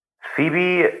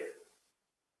 Phoebe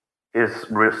is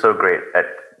so great at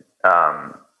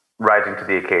rising to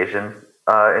the occasion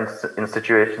in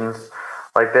situations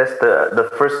like this. The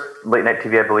first late night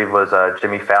TV, I believe, was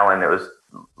Jimmy Fallon. It was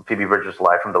Phoebe Bridgers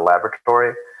live from the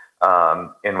laboratory,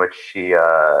 in which she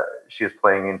was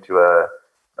playing into a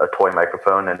toy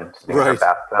microphone and sitting in her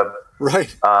bathtub.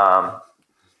 Right.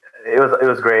 It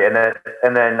was great. And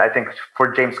then I think for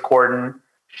James Corden,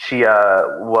 she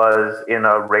was in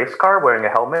a race car wearing a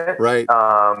helmet. Right.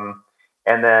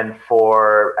 And then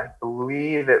for, I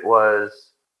believe it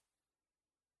was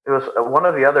one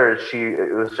of the others.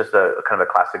 It was just a kind of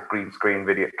a classic green screen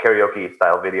video, karaoke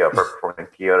style video for performing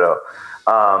Kyoto.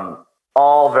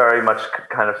 All very much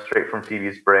kind of straight from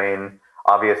Phoebe's brain.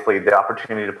 Obviously, the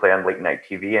opportunity to play on late night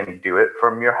TV and do it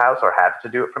from your house, or have to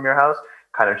do it from your house,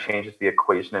 kind of changes the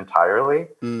equation entirely.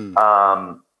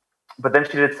 But then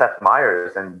she did Seth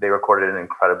Meyers, and they recorded an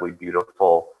incredibly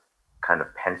beautiful, kind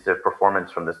of pensive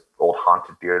performance from this old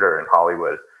haunted theater in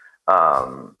Hollywood.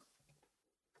 I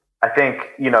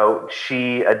think,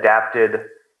 she adapted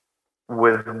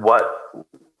with what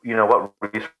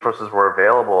resources were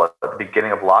available. At the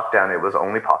beginning of lockdown, it was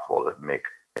only possible to make,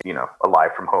 a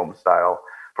live from home style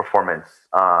performance.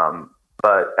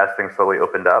 But as things slowly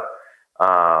opened up,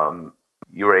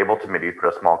 you were able to maybe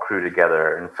put a small crew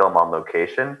together and film on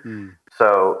location.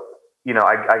 So,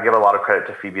 I give a lot of credit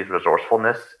to Phoebe's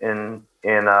resourcefulness in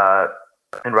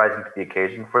rising to the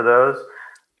occasion for those.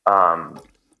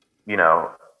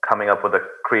 Coming up with a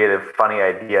creative, funny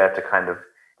idea to kind of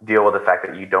deal with the fact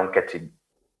that you don't get to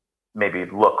maybe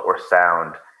look or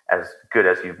sound as good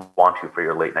as you want to for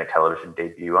your late night television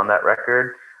debut on that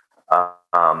record.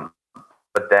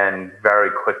 But then very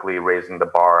quickly raising the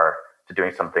bar to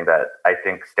doing something that I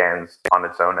think stands on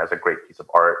its own as a great piece of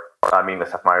art. I mean, the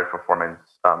Seth Meyers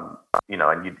performance, and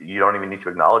you don't even need to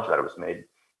acknowledge that it was made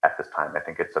at this time. I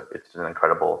think it's an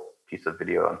incredible piece of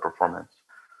video and performance.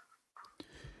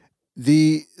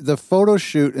 The photo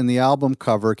shoot and the album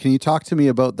cover, can you talk to me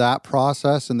about that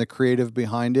process and the creative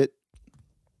behind it?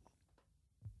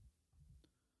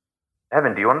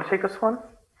 Evan, do you want to take this one?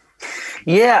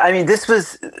 Yeah, I mean, this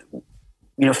was,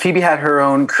 Phoebe had her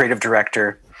own creative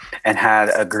director and had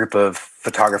a group of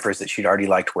photographers that she'd already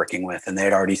liked working with, and they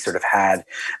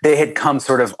had come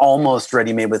sort of almost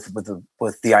ready-made with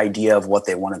the idea of what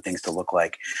they wanted things to look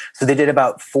like. So they did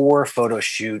about 4 photo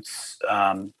shoots,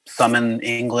 some in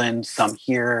England, some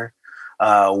here,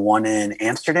 one in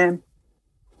Amsterdam,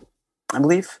 I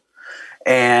believe.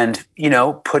 And,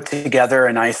 put together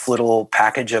a nice little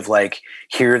package of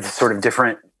here are the sort of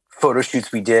different photo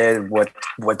shoots we did. What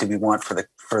do we want for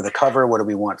the cover? What do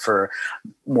we want for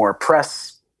more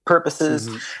press purposes?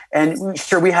 And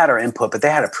sure, we had our input, but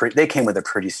they came with a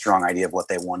pretty strong idea of what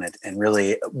they wanted. And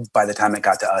really, by the time it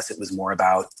got to us, it was more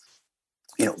about,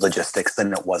 logistics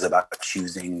than it was about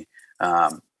choosing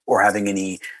or having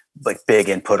any big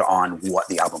input on what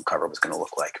the album cover was going to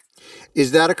look like.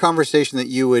 Is that a conversation that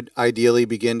you would ideally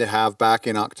begin to have back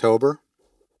in October?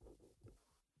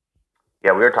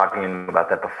 Yeah, we were talking about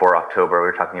that before October. We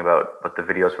were talking about what the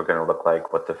videos were going to look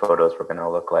like, what the photos were going to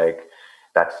look like.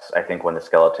 That's, I think, when the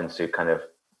skeleton suit kind of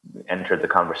entered the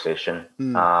conversation.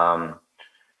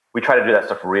 We try to do that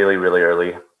stuff really, really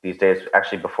early these days.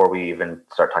 Actually, before we even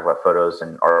start talking about photos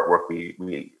and artwork, we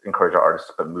encourage our artists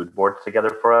to put mood boards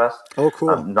together for us. Oh,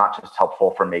 cool. Not just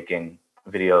helpful for making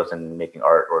videos and making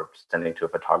art or sending to a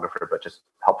photographer, but just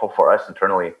helpful for us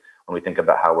internally when we think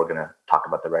about how we're going to talk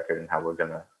about the record and how we're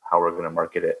going to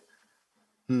market it.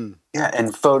 Yeah,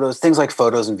 and things like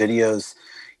photos and videos,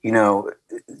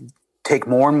 take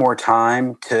more and more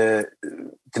time to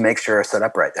make sure are set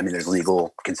up right. I mean, there's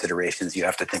legal considerations you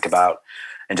have to think about,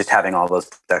 and just having all those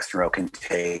ducks in a row can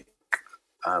take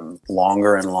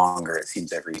longer and longer, it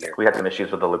seems, every year. We had some issues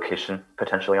with the location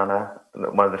potentially on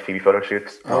one of the Phoebe photo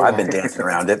shoots. Oh, I've been dancing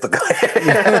around it, but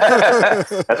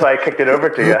that's why I kicked it over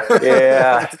to you.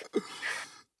 Yeah.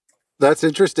 That's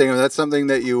interesting. I mean, that's something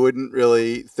that you wouldn't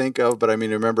really think of, but I mean,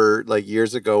 remember like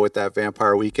years ago with that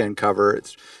Vampire Weekend cover,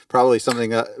 it's probably something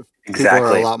that people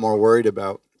are a lot more worried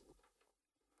about.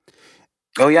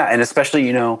 Oh yeah, and especially,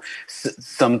 you know,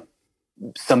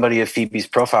 somebody of Phoebe's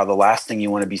profile, the last thing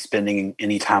you want to be spending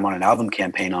any time on an album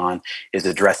campaign on is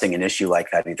addressing an issue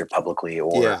like that, either publicly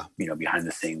or you know, behind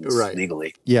the scenes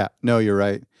legally. Yeah, no, you're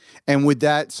right. And with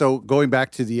that, so going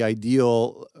back to the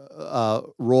ideal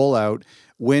rollout,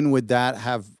 when would that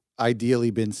have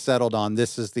ideally been settled on?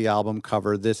 This is the album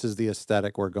cover. This is the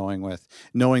aesthetic we're going with,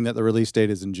 knowing that the release date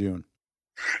is in June.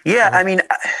 Yeah, I mean,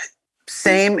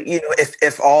 same. You know,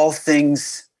 if all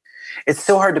things, it's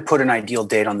so hard to put an ideal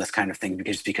date on this kind of thing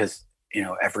because you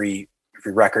know, every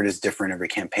record is different, every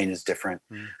campaign is different.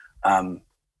 And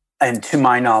to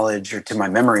my knowledge or to my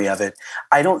memory of it,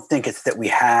 I don't think it's that we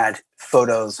had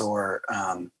photos or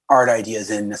art ideas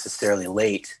in necessarily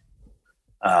late.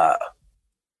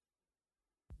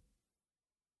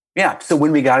 Yeah, so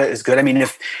when we got it is good. I mean,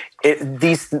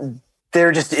 it's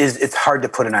hard to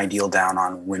put an ideal down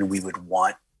on when we would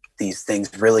want these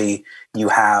things. Really, you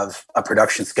have a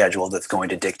production schedule that's going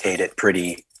to dictate it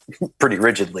pretty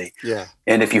rigidly. Yeah.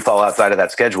 And if you fall outside of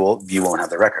that schedule, you won't have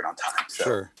the record on time. So.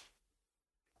 Sure.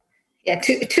 Yeah,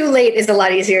 too late is a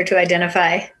lot easier to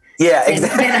identify. Yeah,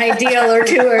 exactly. Than ideal or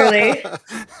too early.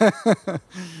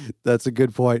 That's a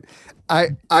good point.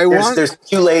 There's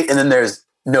too late, and then there's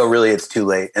no, really, it's too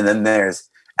late, and then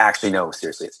there's actually no,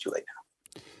 seriously, it's too late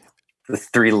now. The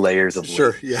 3 layers of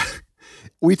sure, late. Yeah.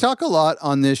 We talk a lot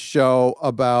on this show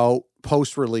about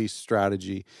post-release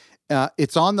strategy.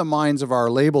 It's on the minds of our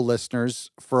label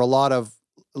listeners for a lot of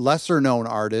lesser-known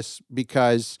artists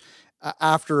because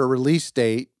after a release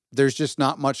date, there's just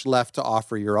not much left to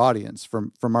offer your audience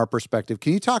from our perspective.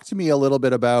 Can you talk to me a little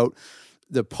bit about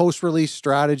the post-release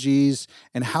strategies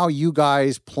and how you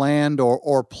guys planned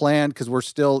or planned, because we're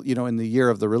still, you know, in the year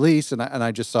of the release, and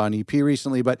I just saw an EP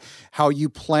recently, but how you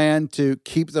plan to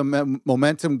keep the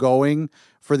momentum going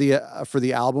for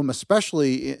the album,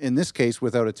 especially in this case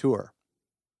without a tour?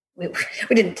 We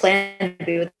didn't plan to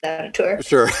be without a tour.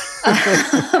 Sure.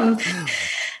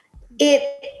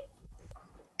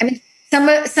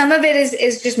 Some of it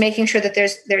is just making sure that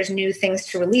there's new things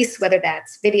to release, whether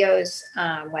that's videos,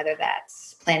 whether that's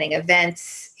planning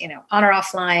events, you know, on or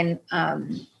offline,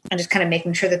 and just kind of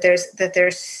making sure that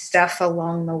there's stuff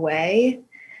along the way.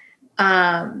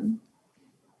 I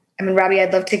mean, Robbie,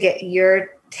 I'd love to get your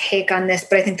take on this,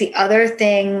 but I think the other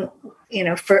thing, you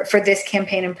know, for this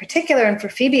campaign in particular and for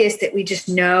Phoebe is that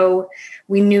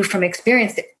we knew from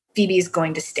experience that Phoebe is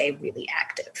going to stay really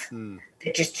active.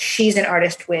 That she's an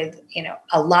artist with, you know,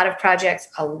 a lot of projects,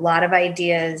 a lot of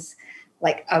ideas,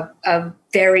 like a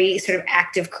very sort of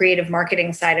active creative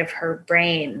marketing side of her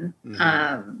brain,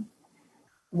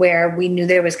 where we knew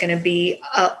there was going to be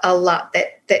a lot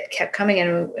that kept coming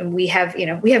in. And we have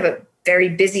a very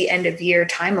busy end of year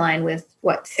timeline with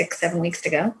 6-7 weeks to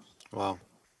go. Wow.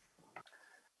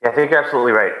 Yeah, I think you're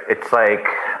absolutely right. It's like,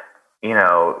 you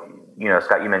know,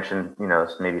 Scott, you mentioned, you know,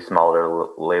 maybe smaller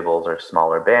labels or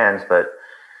smaller bands, but,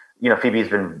 you know, Phoebe's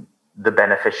been the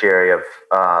beneficiary of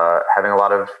having a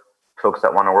lot of folks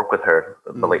that want to work with her,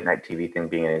 the late night TV thing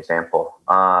being an example.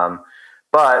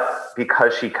 But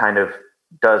because she kind of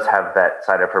does have that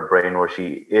side of her brain where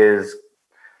she is,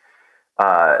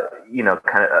 you know,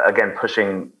 kind of, again,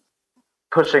 pushing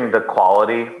the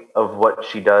quality of what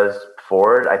she does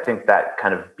forward, I think that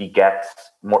kind of begets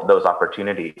more those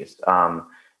opportunities.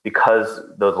 Because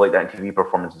those late night TV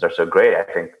performances are so great, I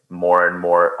think more and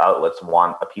more outlets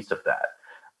want a piece of that.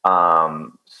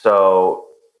 So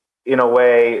in a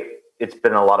way, it's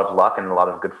been a lot of luck and a lot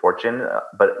of good fortune.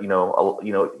 But you know,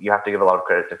 you have to give a lot of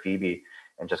credit to Phoebe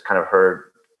and just kind of her,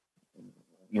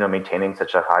 you know, maintaining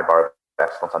such a high bar of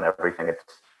excellence on everything. It's,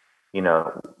 you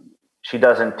know, she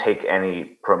doesn't take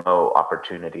any promo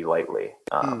opportunity lightly,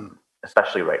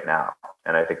 especially right now.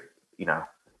 And I think, you know,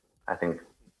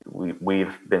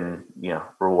 we've been, you know,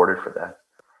 rewarded for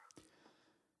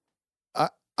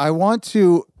that. I want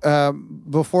to,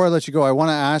 before I let you go, I want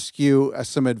to ask you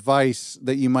some advice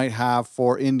that you might have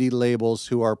for indie labels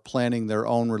who are planning their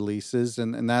own releases.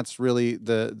 And that's really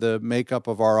the makeup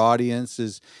of our audience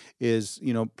is,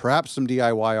 you know, perhaps some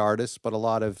DIY artists, but a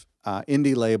lot of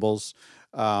indie labels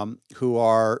who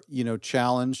are, you know,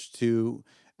 challenged to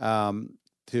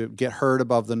get heard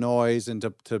above the noise and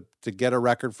to get a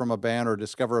record from a band or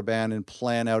discover a band and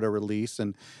plan out a release.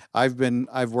 And I've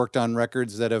worked on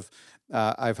records that have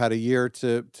I've had a year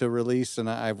to release, and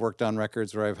I've worked on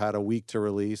records where I've had a week to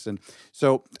release. And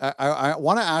so I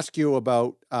want to ask you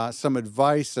about some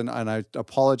advice, and I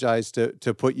apologize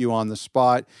to put you on the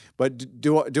spot, but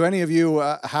do any of you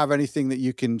have anything that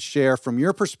you can share from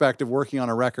your perspective working on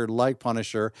a record like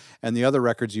Punisher and the other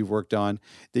records you've worked on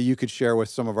that you could share with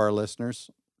some of our listeners?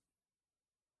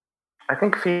 I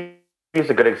think he's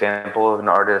a good example of an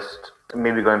artist,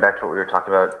 maybe going back to what we were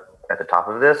talking about at the top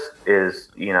of this, is,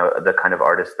 the kind of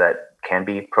artist that can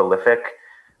be prolific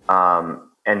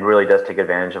and really does take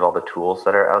advantage of all the tools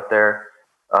that are out there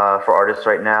for artists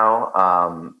right now.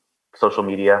 Social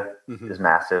media is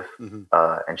massive,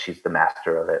 and she's the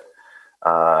master of it.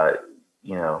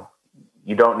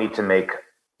 You don't need to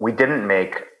we didn't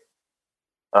make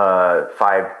a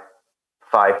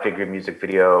five-figure music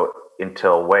video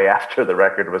until way after the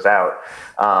record was out.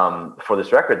 For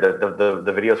this record,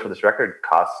 the videos for this record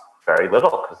cost very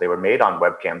little because they were made on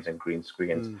webcams and green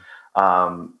screens.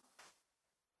 I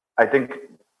think,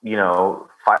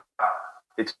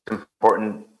 it's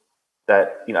important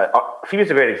that,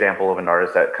 Phoebe's a great example of an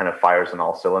artist that kind of fires on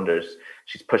all cylinders.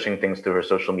 She's pushing things through her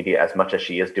social media as much as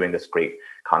she is doing this great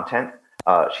content.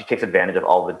 She takes advantage of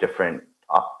all the different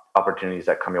opportunities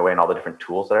that come your way and all the different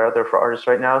tools that are out there for artists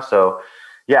right now. So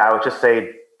yeah, I would just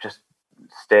say,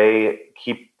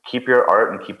 keep your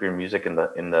art and keep your music in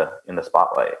the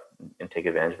spotlight and take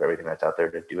advantage of everything that's out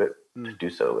there to do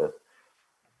so with.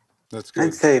 That's good.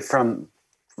 I'd say from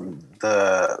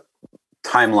the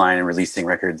timeline and releasing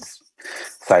records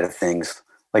side of things,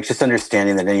 like just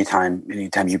understanding that anytime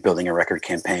you're building a record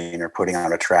campaign or putting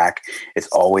out a track,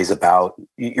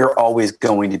 you're always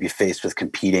going to be faced with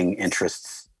competing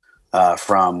interests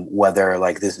from whether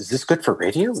is this good for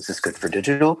radio? Is this good for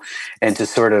digital? And to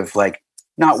sort of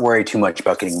not worry too much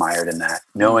about getting mired in that,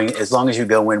 knowing as long as you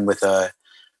go in with a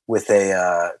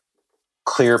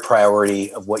clear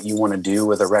priority of what you want to do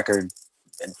with a record,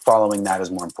 and following that is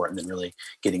more important than really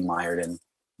getting mired in,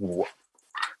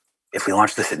 if we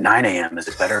launch this at 9 a.m., is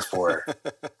it better for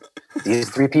these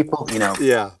three people?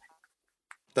 Yeah,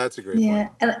 that's a great point. Yeah,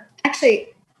 and actually,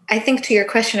 I think to your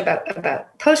question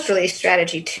about post-release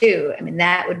strategy too, I mean,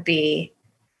 that would be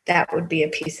a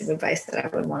piece of advice that I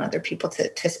would want other people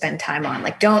to spend time on.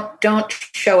 Don't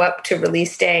show up to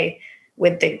release day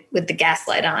with the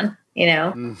gaslight on. It's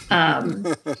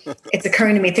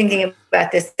occurring to me thinking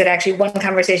about this that actually one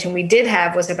conversation we did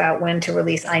have was about when to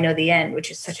release I Know the End, which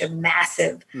is such a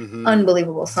massive,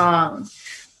 unbelievable song.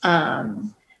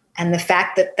 And the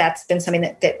fact that that's been something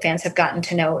that fans have gotten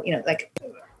to know,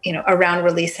 around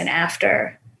release and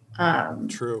after,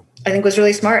 true, I think was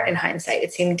really smart in hindsight.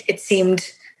 It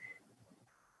seemed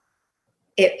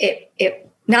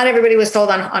not everybody was sold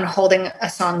on holding a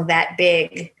song that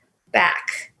big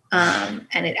back.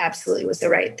 And it absolutely was the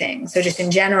right thing. So just in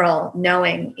general,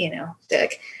 knowing,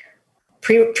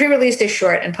 pre-release is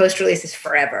short and post-release is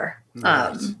forever.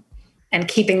 Nice. And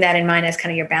keeping that in mind as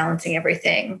kind of you're balancing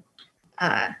everything.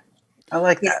 I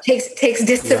like that. Takes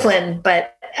discipline,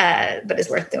 but is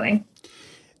worth doing.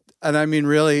 And I mean,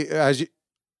 really,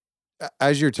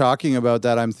 as you're talking about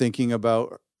that, I'm thinking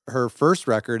about her first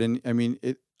record, and I mean,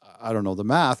 I don't know the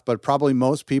math, but probably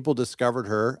most people discovered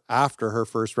her after her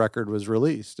first record was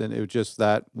released, and it was just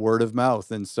that word of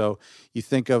mouth. And so you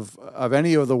think of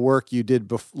any of the work you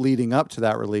did leading up to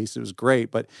that release, it was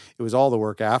great, but it was all the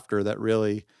work after that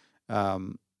really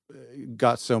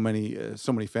got so many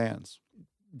fans.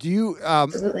 Do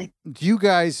you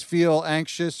guys feel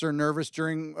anxious or nervous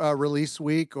during release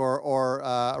week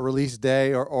or release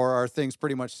day, or are things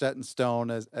pretty much set in stone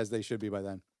as they should be by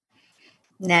then?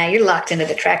 Nah, you're locked into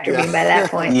the tractor beam by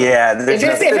that point. Yeah. If it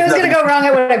was going to go wrong,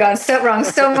 it would have gone so wrong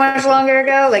so much longer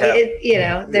ago.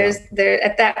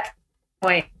 At that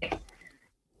point,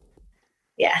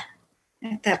 yeah.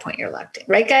 At that point, you're locked in,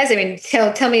 right, guys? I mean,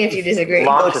 tell me if you disagree.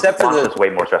 Launch is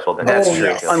way more stressful than that's true.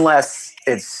 Yes. Unless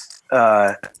it's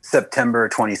September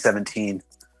 2017.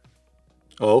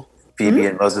 Oh, Phoebe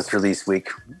and Moses release week,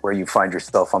 where you find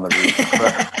yourself on the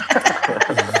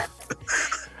roof.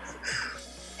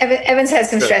 Evan's had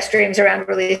some stress dreams around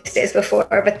release days before,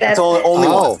 but that's only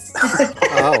once.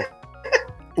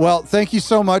 Well, thank you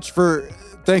so much for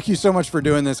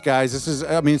doing this, guys. This is,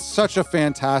 it's such a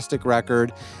fantastic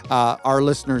record. Our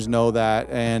listeners know that,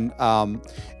 and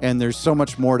there's so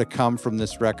much more to come from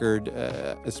this record,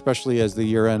 especially as the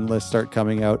year-end lists start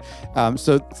coming out.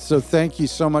 So thank you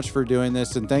so much for doing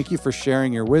this, and thank you for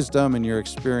sharing your wisdom and your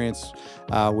experience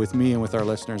with me and with our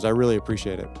listeners. I really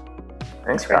appreciate it.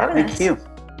 Thanks for having us. Thank you.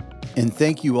 And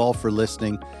thank you all for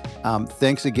listening.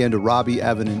 Thanks again to Robbie,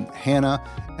 Evan, and Hannah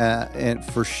and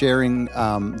for sharing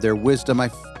their wisdom. I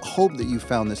hope that you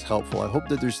found this helpful. I hope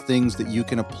that there's things that you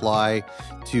can apply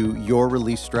to your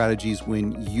release strategies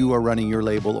when you are running your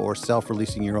label or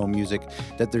self-releasing your own music,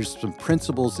 that there's some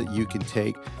principles that you can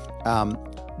take.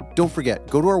 Don't forget,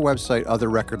 go to our website,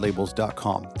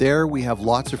 otherrecordlabels.com. There we have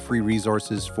lots of free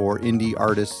resources for indie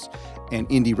artists and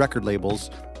indie record labels,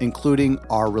 including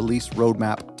our release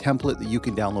roadmap template that you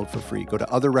can download for free. Go to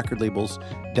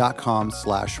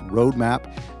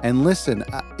otherrecordlabels.com/roadmap. And listen,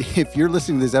 if you're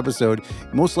listening to this episode,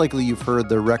 most likely you've heard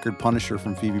the record Punisher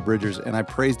from Phoebe Bridgers, and I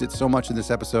praised it so much in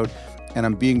this episode, and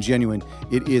I'm being genuine.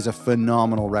 It is a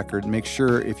phenomenal record. Make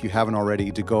sure, if you haven't already,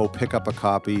 to go pick up a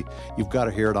copy. You've got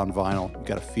to hear it on vinyl. You've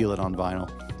got to feel it on vinyl.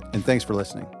 And thanks for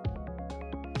listening.